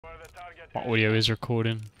My audio is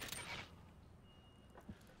recording.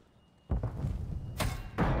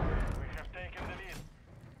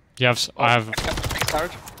 Yeah, I have.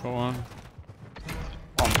 Got one.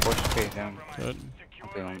 One push, okay, down. Good.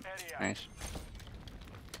 Okay, nice.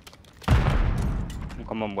 I'm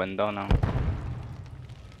coming window now.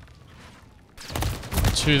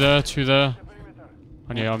 Two there, two there.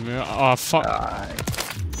 And yeah, I'm. Oh fuck.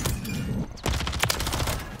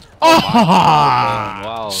 Oh!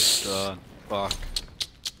 Well done. Fuck.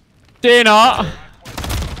 Dinner!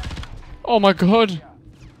 Oh my god.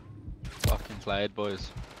 Fucking played,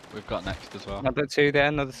 boys. We've got next as well. Another two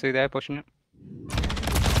there, pushing it.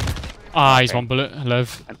 Ah, he's one bullet.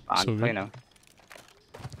 Lev. I'm So play now.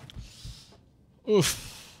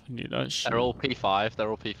 Oof. I need that shit. They're all P5. They're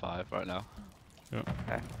all P5 right now. Yeah.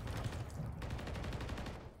 Okay.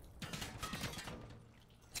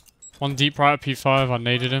 One deep right at P5. I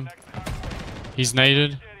naded him. He's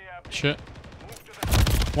naded. Shit.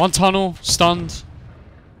 One tunnel. Stunned.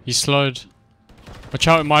 He's slowed. Watch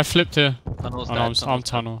out, my flipped here. Tunnel's Oh, dead, no, I'm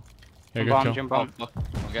tunnel. Yeah, good kill. Jump Oh, on. fuck.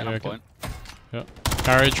 I'm getting Yeah, on point. Yeah.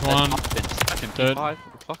 Garage one. Dead. What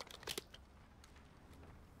the fuck?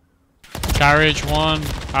 Garage one.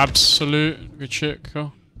 Absolute. Good shit.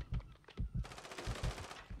 Cool.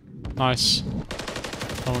 Nice.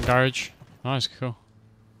 One garage. Nice. Cool.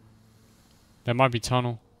 There might be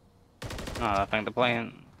tunnel. No, I think they're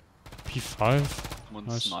playing. P5. One's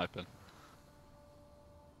Nice. sniping.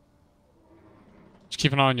 Just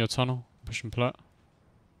keep an eye on your tunnel. Push and plat.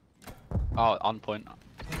 Oh, on point.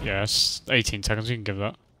 Yes. 18 seconds. You can give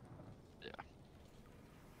that.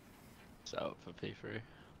 So for P3.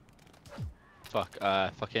 Fuck.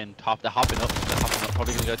 Fucking top. They're hopping up. They're hopping up.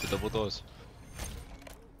 Probably gonna go to double doors.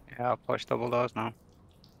 Yeah, I'll push double doors now.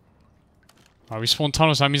 Alright, we spawned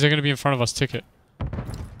tunnels. That means they're gonna be in front of us. Ticket.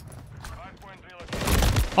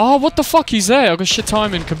 Oh, what the fuck? He's there. I got shit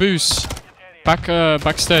timing. Caboose. Back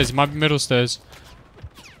stairs. He might be middle stairs.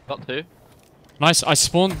 Got two. Nice. I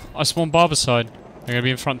spawned barber side. They're gonna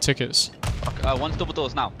be in front tickets. Fuck. One's double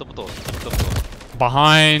doors now. Double doors. Double doors.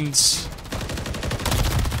 Behind.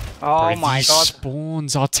 Oh Bro, my these god.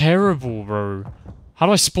 spawns are terrible, bro. How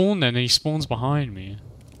do I spawn then and he spawns behind me?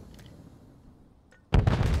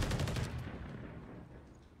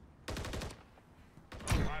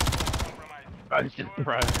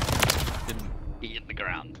 Bro. Didn't eat in the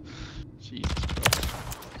ground. Jesus Christ.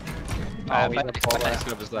 Oh, we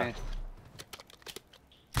Next there.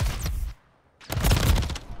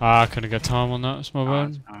 Ah, I couldn't get time on that. It's my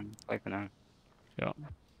bad. Play for now. Yeah.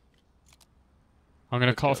 I'm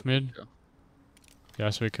gonna cut off mid. Go. Yeah,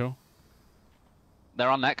 so we kill. They're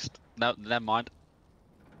on next. No, never mind.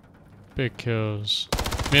 Big kills.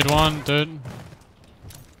 Mid one, dude.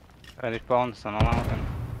 Ready spawn, son. I'm out.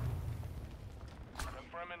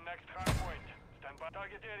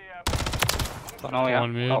 Oh yeah,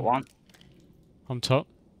 One mid. got one. I'm top.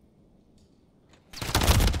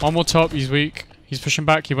 One more top, he's weak. He's pushing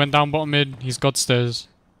back, he went down bottom mid. He's god stairs.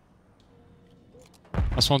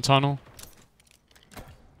 That's one tunnel.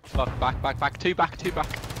 Fuck, back. Two back.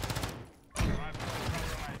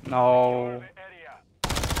 No.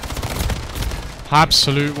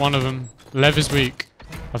 Absolute one of them. Lev is weak,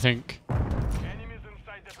 I think.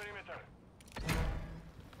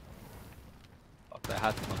 Fuck, they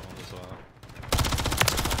had one as well.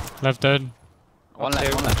 Lev dead. One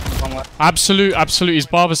left. Absolute. He's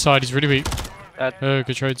barber side, he's really weak. Dead.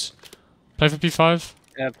 Good trades. Play for P5.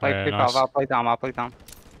 Yeah, play Yeah, P5, nice. I'll play down.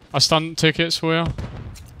 I stun tickets for you.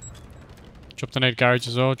 Drop the nade garage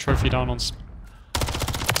as well. Trophy down on.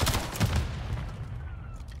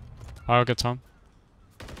 I'll get time.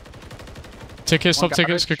 Tickets, One top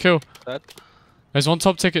tickets, good garage. kill. Dead. There's one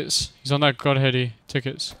top tickets. He's on that god heady.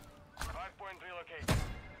 Tickets.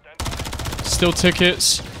 Still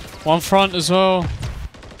tickets. One front as well.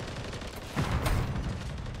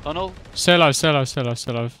 Tunnel. Stay alive. One's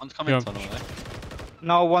coming Yeah. tunnel, eh?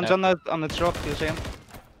 No, one's Yeah. on the truck, you see him?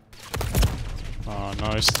 Oh no,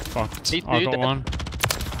 it's fucked. Me I too, got dead. one.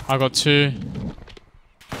 I got two.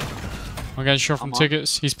 I'm getting shot from I'm on.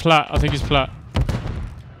 tickets. He's plat. I think he's plat.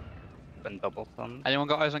 Been double thumbed. Anyone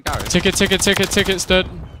got eyes on garage? Tickets dead.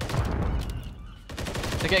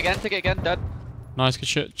 Ticket again, dead. Nice, good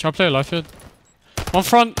shit. Try to play a life here. One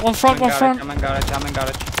front. I'm in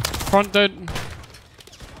garage. Front dead.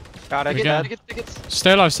 Garage, We dead. get- Tickets.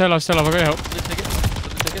 Stay alive. I got your help.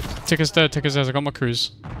 Tickets. Tickets dead. I got my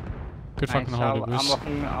cruise. Good fucking hold it, boys.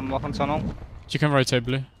 I'm looking tunnel. You can rotate,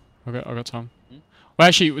 Blue. I got time. Well,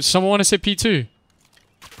 actually, does someone want to sit P2?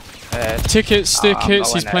 Tickets, I'm he's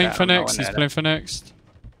going playing there, for I'm next. going He's there. playing for next.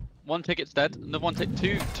 One ticket's dead. Another one.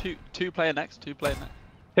 Two player next.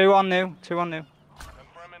 Two on new. Two on new.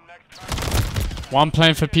 One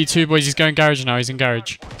playing for P2, boys. He's going garage now. He's in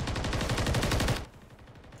garage.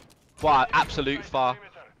 Wow, absolute far.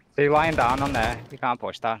 Two lying down on there. You can't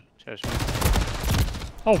push that. Seriously.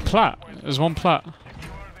 Oh, plat. There's one plat.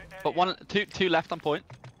 But two left on point.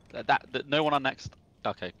 No one on next.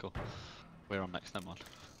 Okay, cool. We're on next, never mind.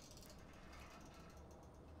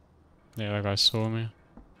 Yeah, that guy saw me.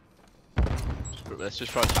 Let's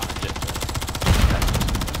just try to challenge it.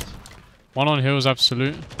 One on hills,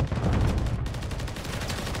 absolute.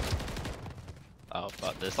 Oh,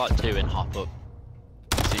 but there's like two in hop up.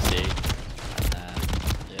 CC.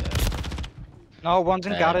 Yeah. No, one's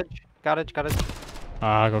in garage. Garage.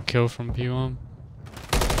 Ah, I got killed from P1.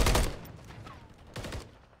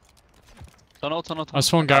 Tunnel. I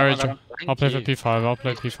spawned garage. I'll play for you. P5. I'll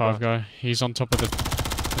play P5 guy. He's on top of the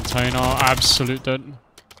container. Absolute dead.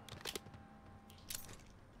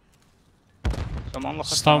 Someone look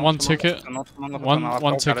at Stun tunnel, one someone ticket. look at tunnel, someone look at One- tunnel. I've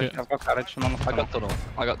one got garage, ticket. I've got garage. Someone look at I got tunnel. tunnel.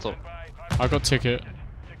 I got tunnel. I got ticket.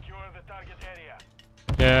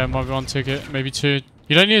 Yeah, might be one ticket, maybe two.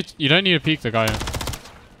 You don't need to peek the guy.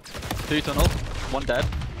 Two tunnel. One dead.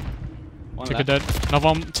 One Ticket left. dead. Another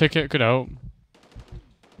one ticket could help.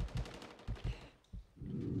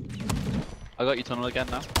 I got you tunnel again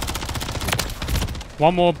now.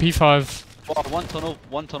 One more P5. Oh, one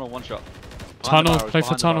tunnel, one shot. Behind the Tunnel, barrels, play for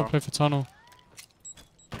behind the tunnel, barrel. play for tunnel.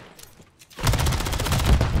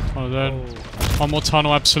 Oh, dead. One more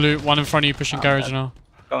tunnel, absolute. One in front of you, pushing garage dead. now.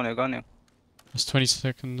 Go new. It's 20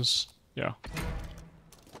 seconds. Yeah.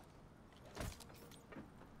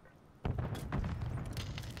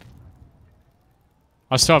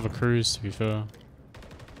 I still have a cruise, to be fair.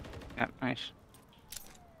 Yeah, nice.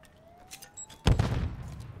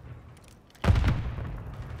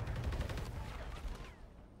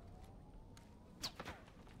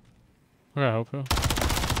 Okay, help you.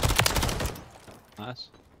 Nice.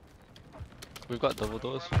 We've got double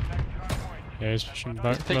doors. Yeah, he's pushing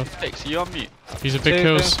back left. Fix, you on mute? He's a big Two,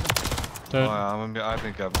 kills. two. Dead. I've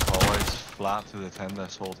been getting always flat through the 10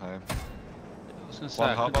 this whole time. I was gonna say, One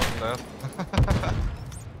I hop couldn't- up dead.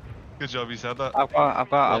 Good job you said that. I've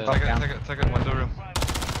got Ticket window room.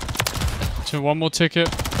 One more ticket.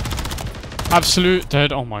 Absolute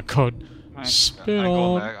dead. Oh my god. Nice. Spin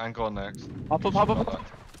on. I'm going next. Hop up.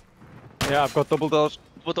 Yeah, I've got double doors.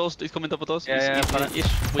 Double doors, he's coming double doors. Yeah, He's- yeah,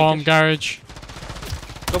 he's Bomb weakish. garage.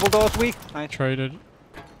 Double doors weak. Nice. Traded.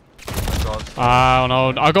 God. Ah,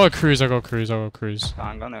 no. I got a cruise. I'm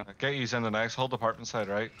gonna. Get you in the next. Hold apartment side,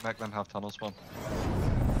 right? Make them have tunnel spawn.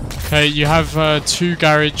 Okay, you have two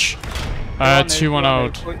garage. Two on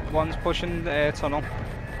out. One's pushing the tunnel.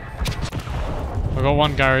 I got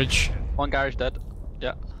one garage. One garage dead.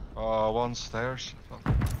 Yeah. Oh, one stairs.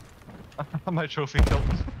 My trophy killed.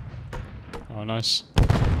 Oh, nice.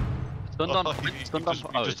 Stunned on. He Stunned on. just,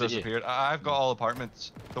 Oh, he just is it you? disappeared. I've got all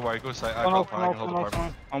apartments. Don't worry, go side. I've Tunnel, got fire, I can hold tunnel.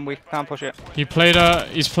 apartment. I'm weak. Can't push it. He played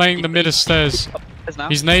he's playing the mid of stairs. Is now?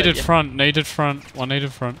 He's naded Yeah. front, naded front. One naded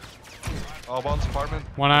front. Oh, one's apartment.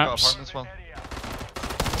 One I've got apps. apartments one.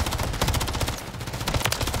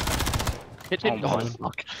 Kitchen. Oh, Oh, my.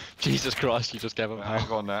 fuck. Jesus Christ, you just gave him a I'm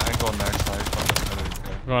going next side. But I didn't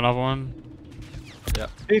care. Got another one.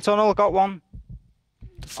 Two tunnel. Got one.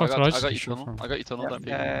 The I fuck did I got just you get shot tunnel. from? I got you tunnel, don't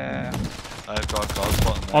be. I've got God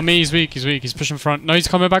spot. On me, he's weak, he's pushing front. No, he's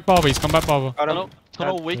coming back barber, he's coming back barber. Got him.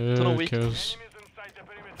 Tunnel weak, tunnel weak. Kills.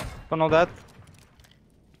 Tunnel dead.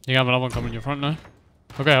 You have another one coming in your front now.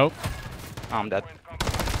 Okay, help. Oh, I'm dead.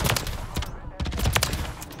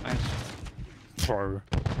 Nice. Bro.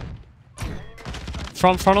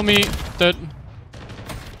 Front of me, dead.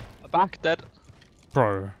 Back, dead.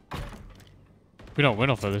 Bro. We don't win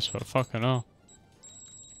off of this, but fucking hell.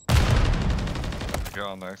 Get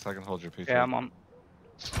on next. I can hold your PC. Yeah, I'm on.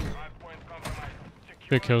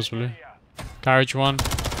 Big kills, Willie. Garage one.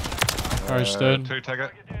 Garage dead. Two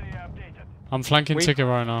ticket. I'm flanking Weak. ticket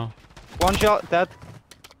right now. One shot. Dead.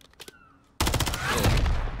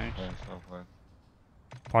 Yeah, so fine.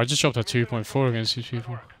 Bro, I just dropped a 2.4 against these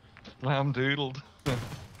people. Slam doodled.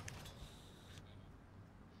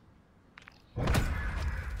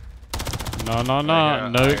 No, Yeah,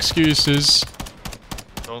 no excuses.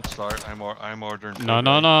 Don't start. I'm ordering. No, food,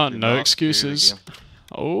 no, right? no, Do no not excuses. do the game.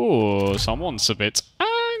 Oh, someone's a bit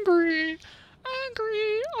angry.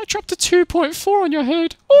 I dropped a 2.4 on your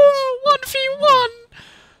head. Oh, 1v1.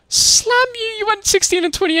 Slam you. You went 16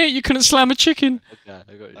 and 28. You couldn't slam a chicken. Yeah,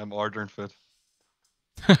 I got you. I'm ordering food.